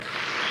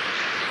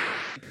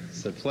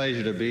It's a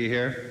pleasure to be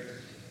here.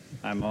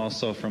 I'm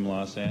also from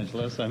Los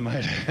Angeles, I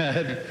might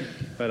add,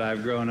 but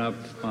I've grown up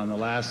on the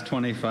last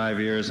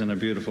 25 years in a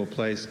beautiful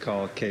place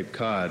called Cape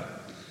Cod.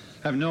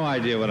 I have no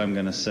idea what I'm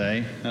going to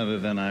say, other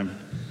than I'm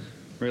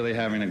really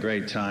having a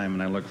great time,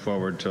 and I look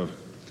forward to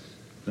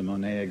the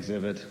Monet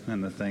exhibit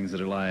and the things that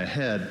lie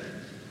ahead,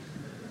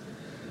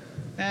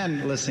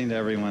 and listening to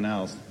everyone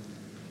else.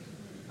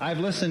 I've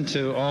listened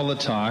to all the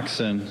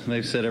talks, and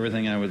they've said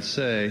everything I would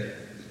say.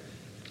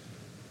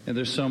 And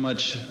there's so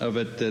much of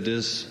it that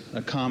is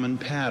a common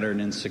pattern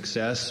in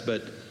success,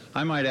 but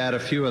I might add a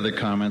few other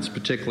comments,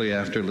 particularly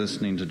after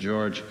listening to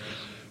George.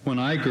 When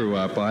I grew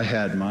up, I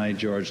had my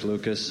George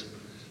Lucas.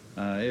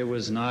 It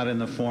was not in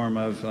the form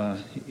of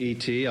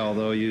E.T.,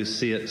 although you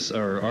see it,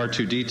 or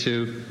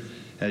R2-D2,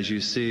 as you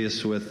see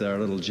us with our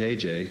little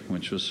JJ,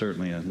 which was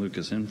certainly a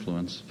Lucas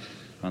influence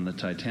on the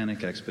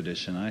Titanic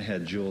expedition. I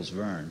had Jules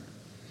Verne,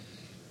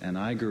 and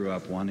I grew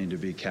up wanting to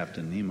be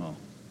Captain Nemo.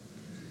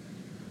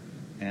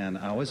 And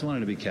I always wanted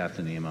to be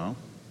Captain Nemo,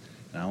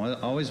 and I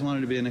always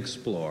wanted to be an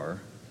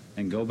explorer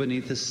and go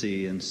beneath the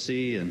sea and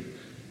see, and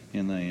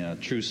in the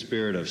true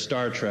spirit of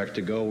Star Trek,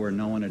 to go where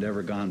no one had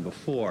ever gone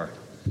before.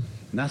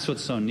 And that's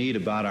what's so neat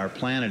about our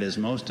planet, is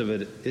most of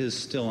it is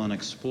still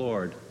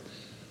unexplored.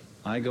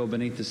 I go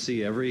beneath the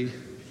sea every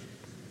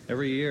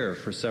year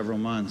for several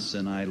months,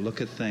 and I look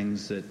at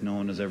things that no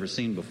one has ever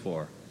seen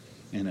before,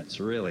 and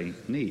it's really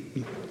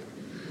neat.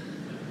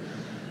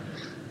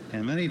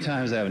 And many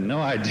times I have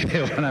no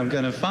idea what I'm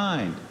going to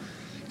find.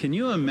 Can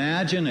you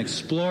imagine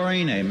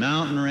exploring a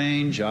mountain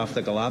range off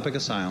the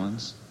Galapagos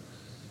Islands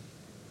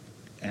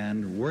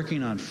and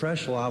working on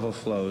fresh lava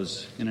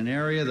flows in an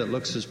area that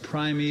looks as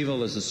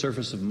primeval as the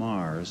surface of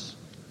Mars,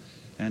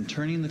 and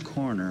turning the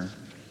corner,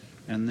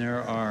 and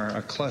there are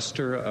a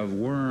cluster of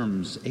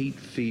worms 8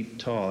 feet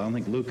tall. I don't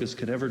think Lucas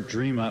could ever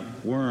dream up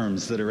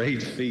worms that are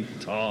 8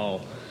 feet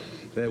tall,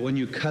 that when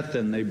you cut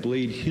them, they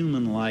bleed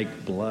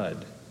human-like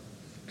blood,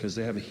 because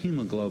they have a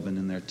hemoglobin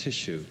in their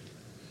tissue.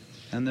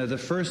 And they're the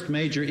first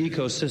major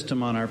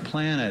ecosystem on our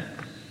planet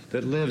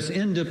that lives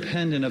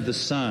independent of the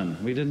sun.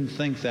 We didn't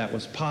think that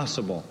was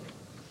possible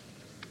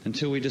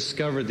until we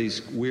discovered these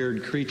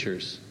weird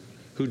creatures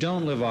who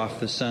don't live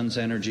off the sun's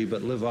energy,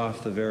 but live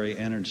off the very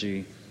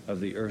energy of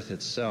the earth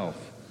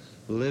itself,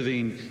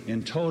 living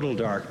in total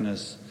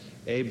darkness,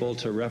 able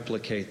to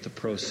replicate the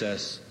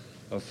process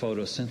of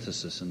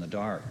photosynthesis in the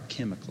dark,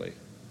 chemically,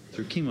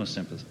 through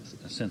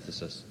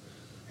chemosynthesis.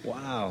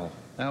 Wow,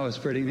 that was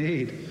pretty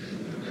neat.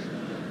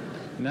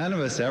 None of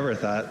us ever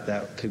thought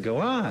that could go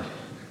on.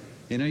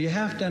 You know, you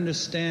have to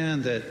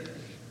understand that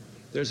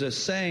there's a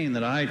saying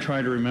that I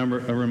try to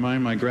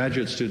remind my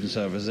graduate students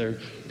of, is they're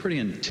pretty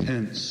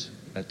intense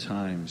at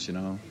times, you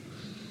know.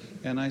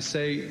 And I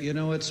say, you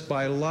know, it's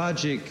by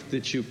logic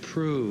that you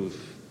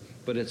prove,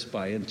 but it's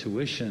by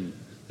intuition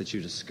that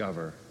you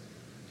discover.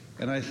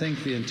 And I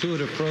think the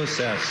intuitive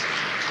process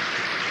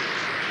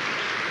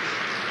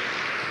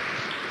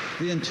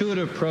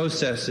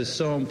is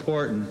so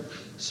important.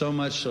 So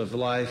much of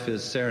life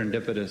is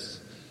serendipitous.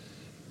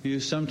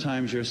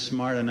 Sometimes you're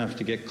smart enough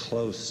to get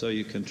close so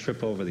you can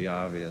trip over the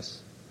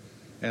obvious.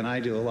 And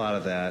I do a lot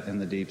of that in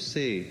the deep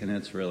sea, and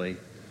it's really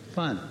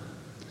fun.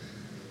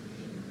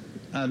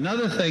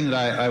 Another thing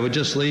that I would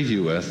just leave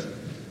you with,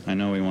 I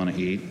know we want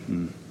to eat,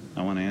 and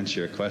I want to answer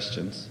your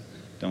questions.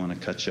 Don't want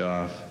to cut you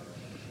off.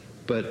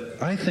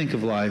 But I think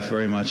of life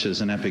very much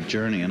as an epic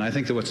journey, and I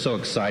think that what's so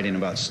exciting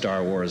about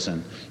Star Wars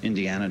and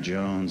Indiana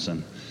Jones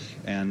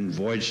and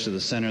Voyage to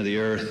the Center of the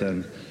Earth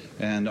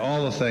and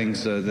all the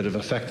things that have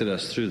affected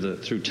us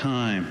through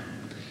time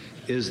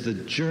is the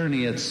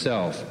journey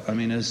itself. I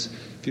mean, if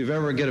you've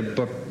ever get a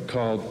book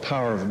called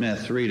Power of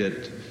Myth, read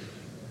it.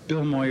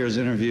 Bill Moyer's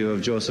interview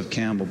of Joseph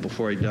Campbell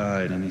before he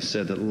died, and he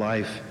said that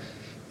life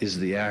is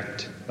the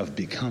act of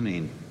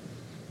becoming,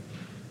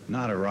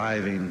 not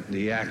arriving,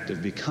 the act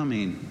of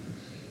becoming.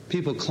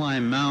 People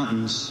climb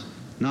mountains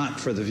not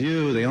for the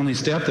view. They only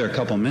stay up there a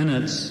couple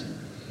minutes.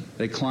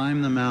 They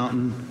climb the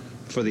mountain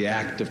for the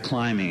act of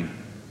climbing,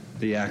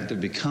 the act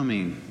of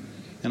becoming.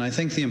 And I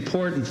think the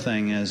important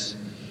thing is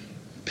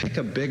pick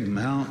a big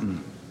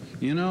mountain.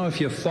 You know,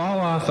 if you fall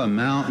off a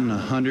mountain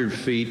 100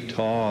 feet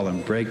tall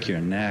and break your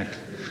neck,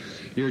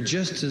 you're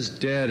just as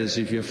dead as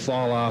if you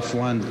fall off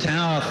one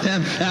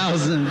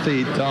 10,000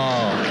 feet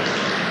tall.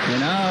 You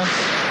know?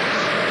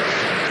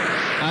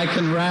 I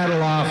can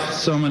rattle off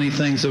so many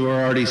things that were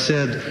already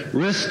said.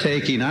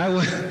 Risk-taking. I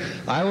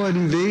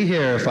wouldn't be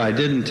here if I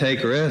didn't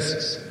take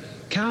risks.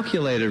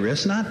 Calculated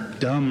risks, not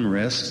dumb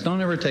risks.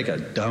 Don't ever take a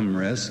dumb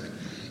risk,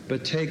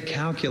 but take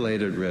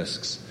calculated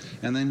risks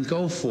and then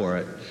go for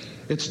it.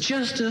 It's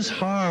just as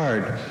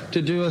hard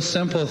to do a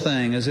simple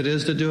thing as it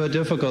is to do a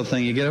difficult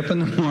thing. You get up in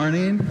the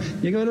morning,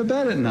 you go to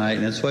bed at night,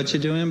 and it's what you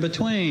do in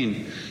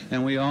between.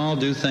 And we all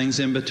do things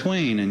in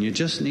between, and you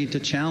just need to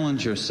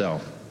challenge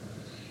yourself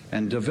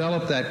and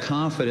develop that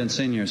confidence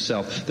in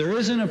yourself. There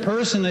isn't a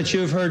person that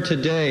you've heard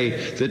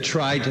today that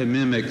tried to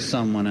mimic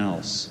someone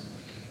else.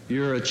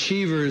 You're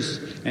achievers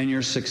and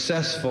you're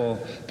successful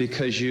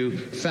because you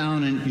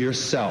found in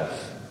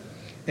yourself.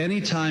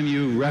 Anytime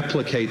you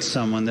replicate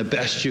someone, the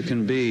best you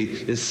can be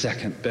is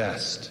second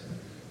best.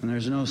 And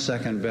there's no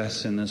second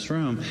best in this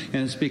room.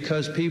 And it's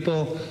because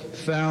people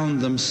found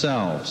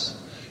themselves.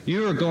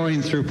 You are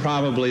going through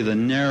probably the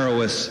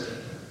narrowest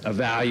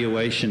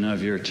evaluation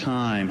of your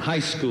time. High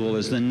school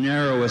is the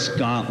narrowest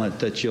gauntlet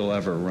that you'll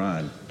ever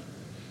run.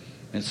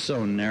 It's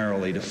so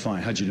narrowly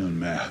defined. How'd you do in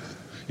math?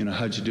 You know,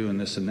 how'd you do in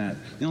this and that?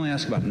 They only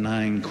ask about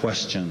 9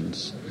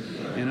 questions,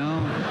 you know?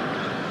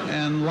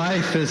 And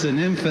life is an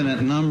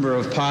infinite number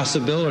of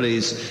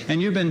possibilities.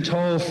 And you've been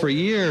told for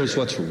years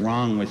what's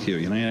wrong with you.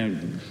 You know,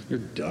 you're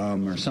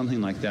dumb or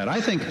something like that.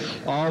 I think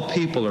all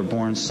people are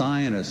born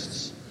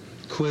scientists,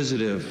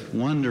 inquisitive,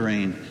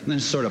 wondering, and then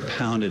sort of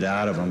pounded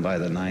out of them by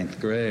the 9th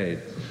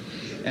grade.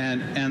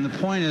 And the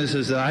point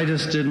is that I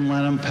just didn't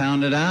let them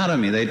pound it out of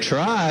me. They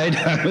tried.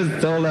 I was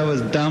told I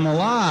was dumb a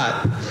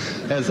lot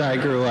as I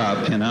grew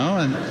up, you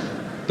know.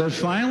 But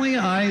finally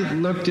I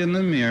looked in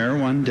the mirror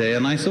one day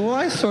and I said, well,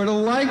 I sort of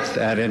liked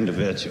that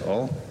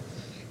individual.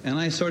 And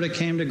I sort of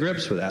came to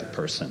grips with that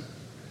person.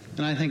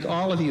 And I think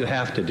all of you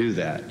have to do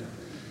that.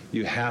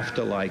 You have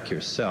to like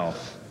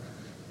yourself.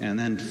 And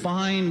then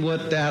find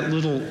what that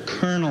little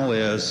kernel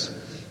is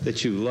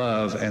that you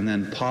love and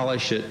then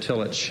polish it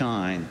till it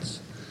shines.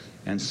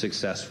 And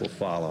success will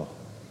follow.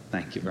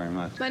 Thank you very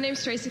much. My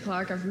name's Tracy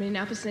Clark. I'm from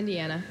Indianapolis,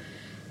 Indiana.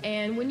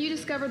 And when you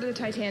discovered the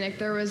Titanic,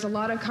 there was a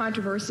lot of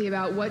controversy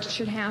about what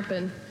should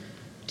happen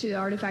to the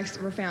artifacts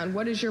that were found.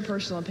 What is your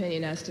personal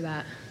opinion as to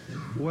that?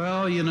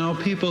 Well, you know,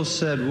 people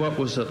said, what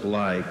was it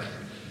like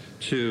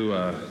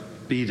to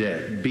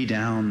be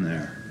down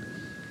there?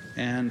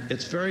 And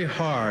it's very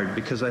hard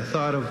because I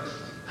thought of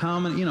how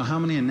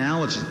many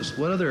analogies,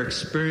 what other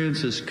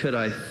experiences could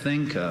I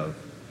think of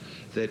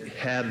that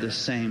had the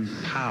same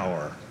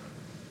power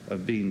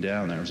of being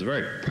down there. It was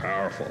very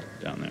powerful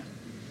down there.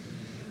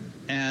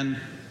 And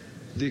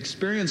the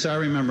experience I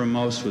remember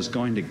most was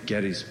going to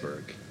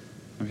Gettysburg.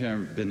 If you've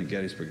ever been to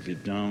Gettysburg, if you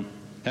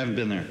haven't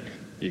been there,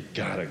 you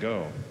gotta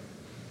go.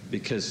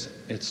 Because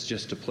it's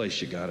just a place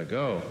you gotta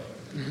go.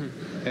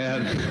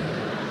 And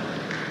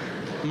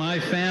my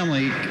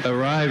family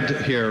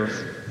arrived here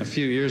a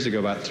few years ago,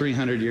 about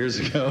 300 years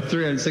ago,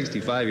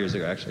 365 years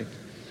ago actually.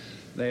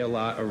 They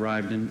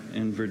arrived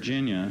in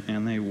Virginia,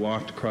 and they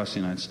walked across the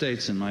United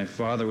States, and my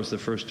father was the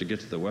first to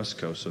get to the West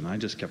Coast, and I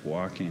just kept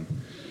walking,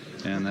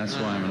 and that's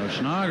why I'm an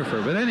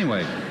oceanographer. But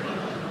anyway,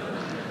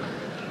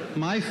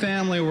 my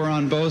family were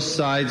on both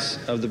sides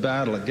of the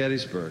battle at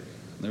Gettysburg.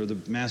 There were the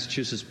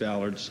Massachusetts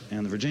Ballards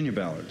and the Virginia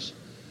Ballards.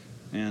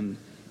 And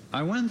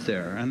I went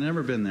there. I'd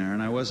never been there,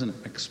 and I wasn't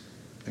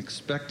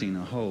expecting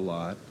a whole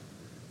lot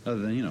other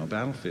than, you know,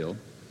 battlefield.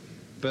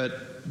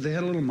 But they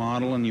had a little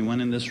model, and you went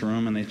in this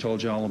room, and they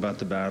told you all about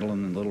the battle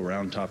and the little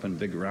round top and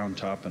big round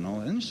top and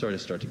all, and you sort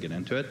of start to get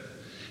into it.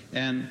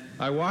 And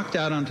I walked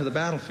out onto the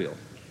battlefield,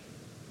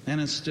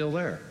 and it's still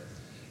there.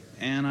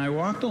 And I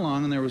walked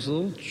along, and there was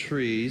little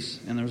trees,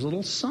 and there was a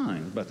little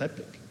sign about that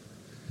big.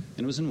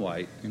 And it was in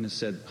white, and it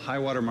said, High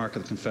Water Mark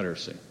of the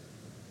Confederacy.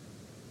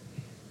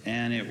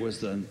 And it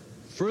was the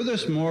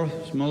furthest,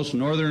 most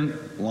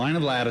northern line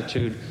of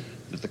latitude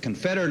that the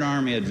Confederate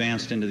Army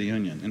advanced into the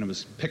Union, and it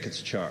was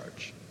Pickett's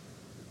charge,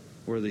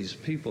 where these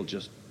people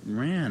just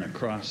ran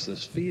across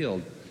this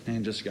field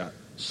and just got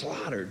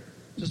slaughtered,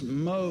 just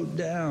mowed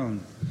down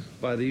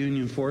by the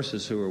Union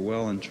forces who were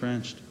well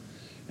entrenched.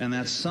 And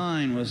that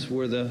sign was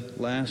where the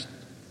last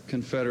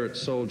Confederate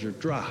soldier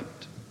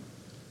dropped.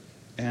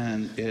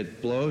 And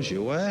it blows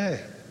you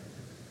away.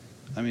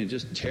 I mean, it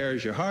just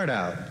tears your heart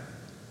out.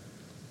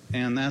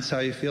 And that's how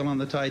you feel on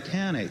the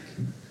Titanic.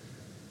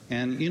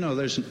 And,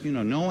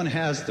 no one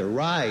has the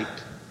right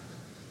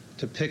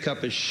to pick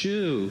up a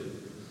shoe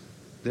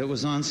that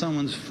was on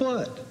someone's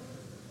foot.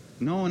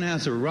 No one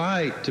has a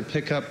right to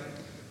pick up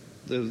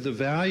the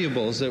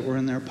valuables that were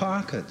in their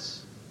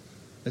pockets.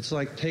 It's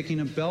like taking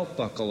a belt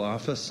buckle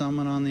off of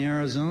someone on the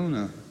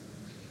Arizona.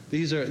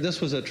 This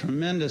was a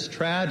tremendous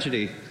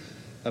tragedy,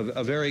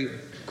 a very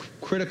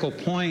critical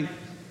point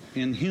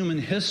in human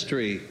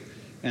history,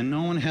 and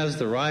no one has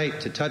the right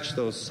to touch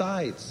those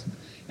sites.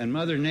 And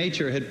Mother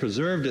Nature had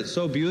preserved it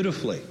so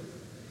beautifully,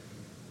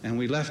 and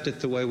we left it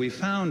the way we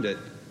found it.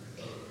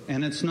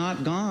 And it's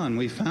not gone.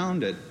 We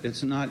found it.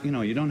 It's not,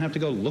 you don't have to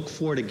go look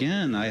for it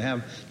again. I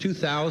have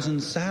 2,000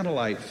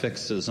 satellite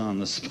fixes on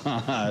the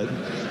spot.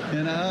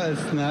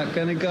 It's not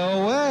going to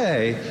go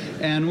away.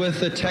 And with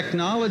the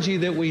technology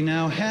that we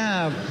now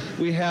have,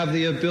 we have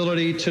the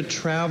ability to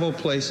travel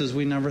places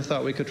we never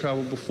thought we could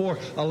travel before,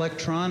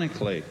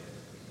 electronically,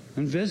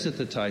 and visit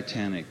the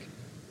Titanic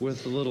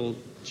with the little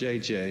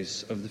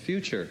JJs of the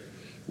future.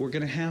 We're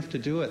going to have to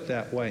do it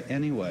that way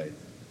anyway.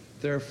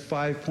 There are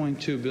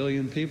 5.2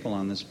 billion people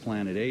on this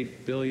planet,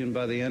 8 billion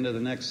by the end of the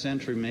next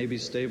century, maybe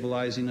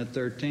stabilizing at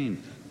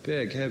 13.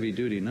 Big,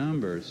 heavy-duty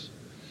numbers.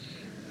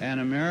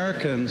 And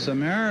Americans,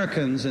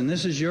 and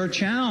this is your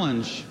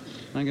challenge.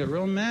 I get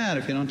real mad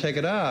if you don't take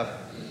it up.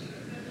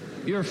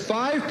 You're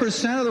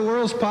 5% of the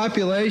world's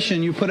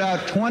population. You put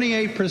out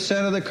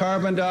 28% of the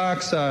carbon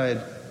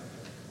dioxide.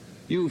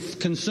 You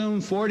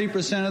consume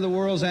 40% of the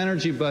world's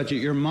energy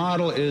budget. Your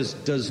model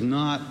does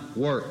not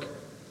work.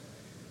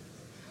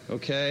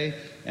 Okay?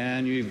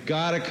 And you've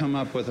got to come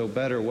up with a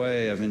better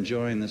way of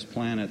enjoying this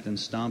planet than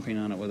stomping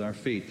on it with our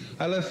feet.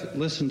 I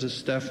listened to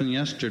Stefan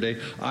yesterday.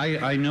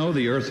 I know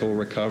the Earth will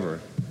recover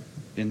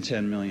in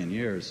 10 million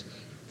years.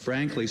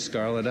 Frankly,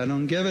 Scarlett, I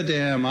don't give a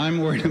damn.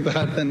 I'm worried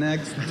about the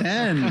next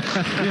 10. You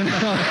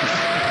know?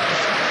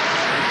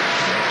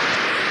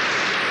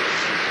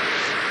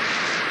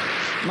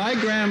 My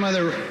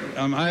grandmother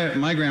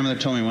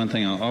told me one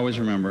thing I'll always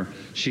remember.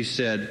 She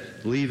said,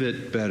 leave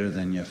it better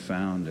than you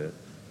found it.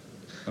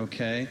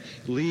 Okay?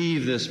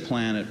 Leave this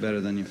planet better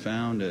than you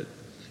found it.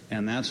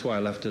 And that's why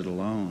I left it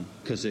alone,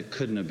 because it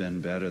couldn't have been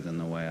better than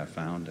the way I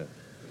found it.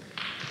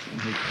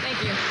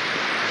 Thank you.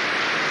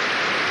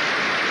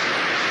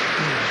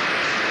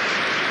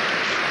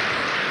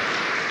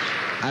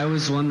 I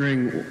was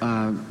wondering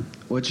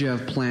what you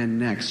have planned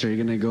next. Are you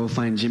going to go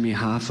find Jimmy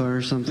Hoffa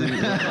or something?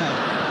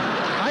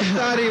 I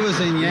thought he was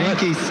in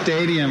Yankee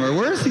Stadium, or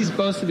where's he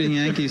supposed to be in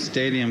Yankee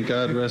Stadium,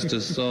 God rest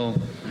his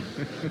soul,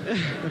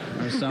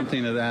 or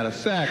something to that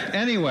effect.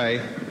 Anyway.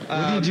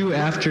 What do you do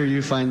after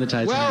you find the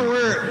Titanic?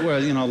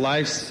 Well,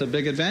 life's a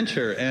big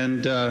adventure,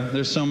 and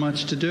there's so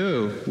much to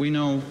do. We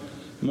know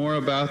more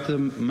about the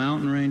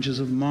mountain ranges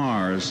of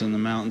Mars and the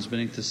mountains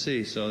beneath the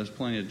sea, so there's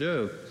plenty to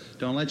do.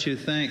 Don't let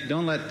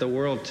the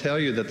world tell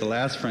you that the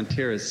last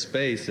frontier is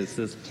space. It's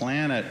this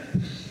planet.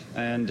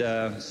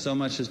 And so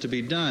much is to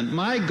be done.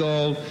 My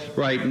goal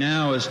right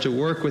now is to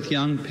work with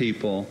young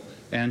people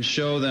and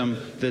show them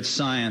that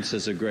science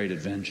is a great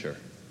adventure.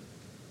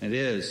 It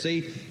is.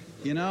 See,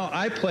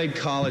 I played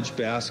college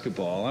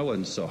basketball. I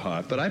wasn't so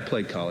hot, but I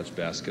played college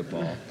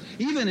basketball.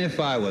 Even if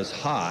I was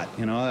hot,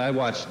 I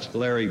watched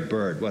Larry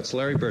Bird. What's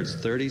Larry Bird's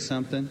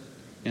 30-something?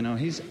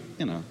 He's,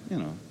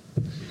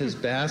 his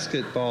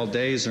basketball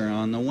days are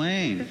on the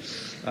wane.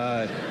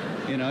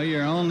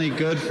 You're only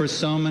good for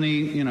so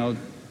many,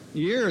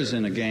 years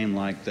in a game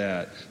like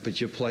that, but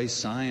you play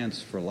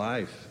science for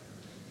life.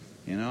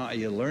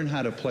 You learn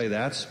how to play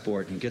that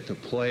sport and get to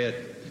play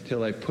it till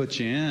they put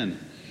you in.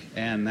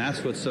 And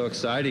that's what's so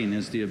exciting,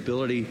 is the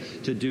ability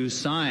to do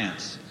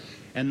science.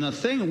 And the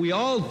thing, we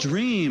all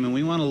dream, and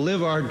we want to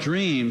live our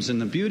dreams,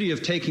 and the beauty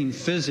of taking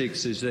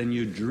physics is then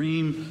you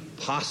dream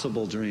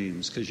possible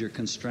dreams, because you're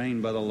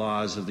constrained by the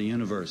laws of the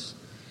universe.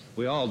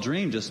 We all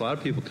dream, just a lot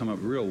of people come up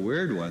with real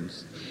weird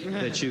ones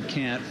that you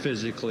can't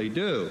physically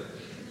do.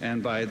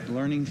 And by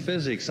learning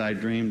physics, I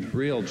dreamed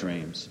real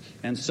dreams.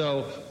 And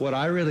so what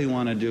I really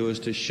want to do is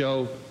to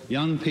show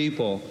young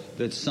people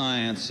that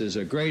science is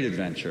a great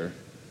adventure,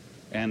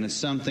 and it's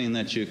something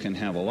that you can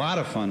have a lot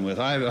of fun with.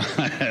 I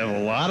have a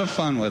lot of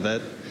fun with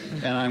it,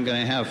 and I'm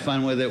going to have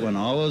fun with it when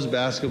all those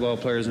basketball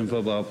players and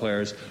football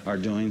players are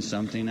doing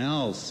something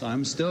else.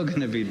 I'm still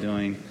going to be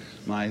doing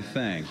my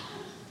thing.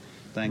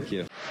 Thank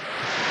you.